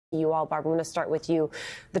You all, Barb, I'm going to start with you.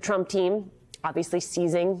 The Trump team obviously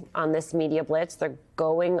seizing on this media blitz. They're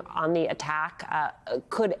going on the attack.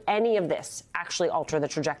 Could any of this actually alter the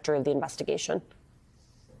trajectory of the investigation?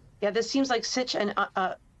 Yeah, this seems like such an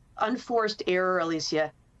unforced error,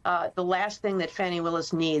 Alicia. The last thing that Fani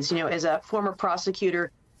Willis needs, as a former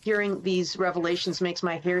prosecutor, hearing these revelations makes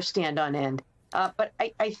my hair stand on end. But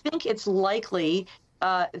I think it's likely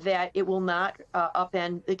that it will not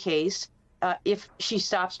upend the case if she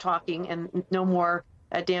stops talking and no more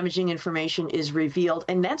damaging information is revealed.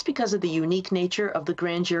 And that's because of the unique nature of the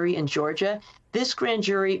grand jury in Georgia. This grand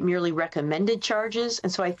jury merely recommended charges.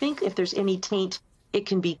 And so I think if there's any taint, it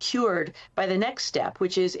can be cured by the next step,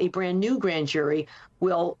 which is a brand new grand jury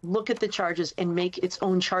will look at the charges and make its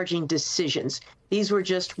own charging decisions. These were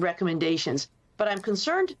just recommendations. But I'm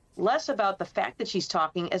concerned less about the fact that she's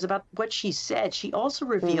talking as about what she said. She also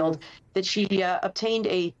revealed that she obtained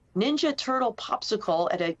a Ninja Turtle popsicle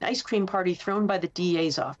at an ice cream party thrown by the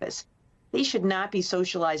DA's office. They should not be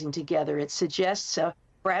socializing together. It suggests a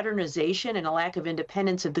fraternization and a lack of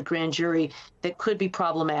independence of the grand jury that could be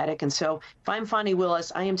problematic. And so if I'm Fani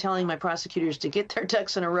Willis, I am telling my prosecutors to get their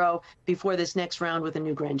ducks in a row before this next round with a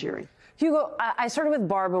new grand jury. Hugo, I started with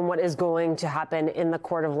Barb on what is going to happen in the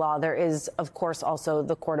court of law. There is, of course, also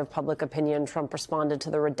the court of public opinion. Trump responded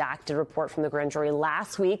to the redacted report from the grand jury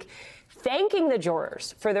last week, thanking the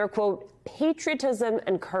jurors for their, quote, patriotism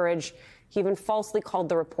and courage. He even falsely called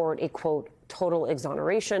the report a, quote, total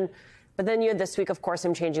exoneration. But then you had this week, of course,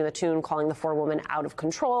 him changing the tune, calling the forewoman out of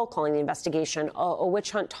control, calling the investigation a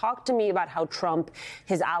witch hunt. Talk to me about how Trump,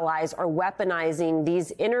 his allies, are weaponizing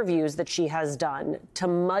these interviews that she has done to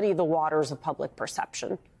muddy the waters of public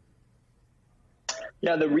perception.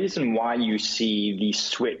 Yeah, the reason why you see the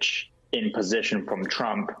switch in position from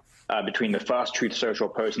Trump between the first Truth Social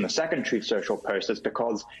post and the second Truth Social post is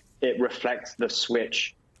because it reflects the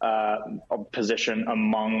switch of position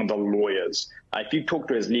among the lawyers. If you talk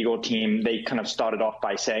to his legal team, they kind of started off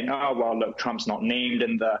by saying, oh, well, look, Trump's not named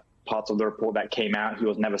in the parts of the report that came out. He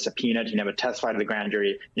was never subpoenaed. He never testified to the grand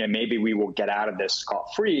jury. Maybe we will get out of this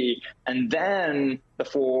scot-free. And then the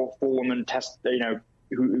forewoman test,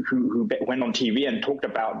 who went on TV and talked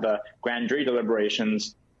about the grand jury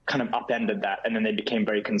deliberations kind of upended that. And then they became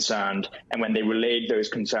very concerned. And when they relayed those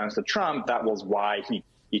concerns to Trump, that was why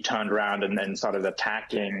he turned around and then started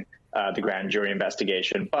attacking the grand jury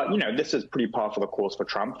investigation. But, this is pretty par for the course for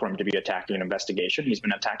Trump, for him to be attacking an investigation. He's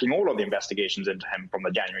been attacking all of the investigations into him, from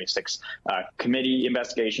the January 6th committee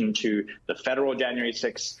investigation to the federal January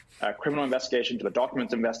 6th criminal investigation to the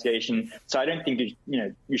documents investigation. So I don't think,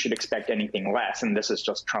 you should expect anything less. And this is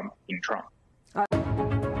just Trump being Trump.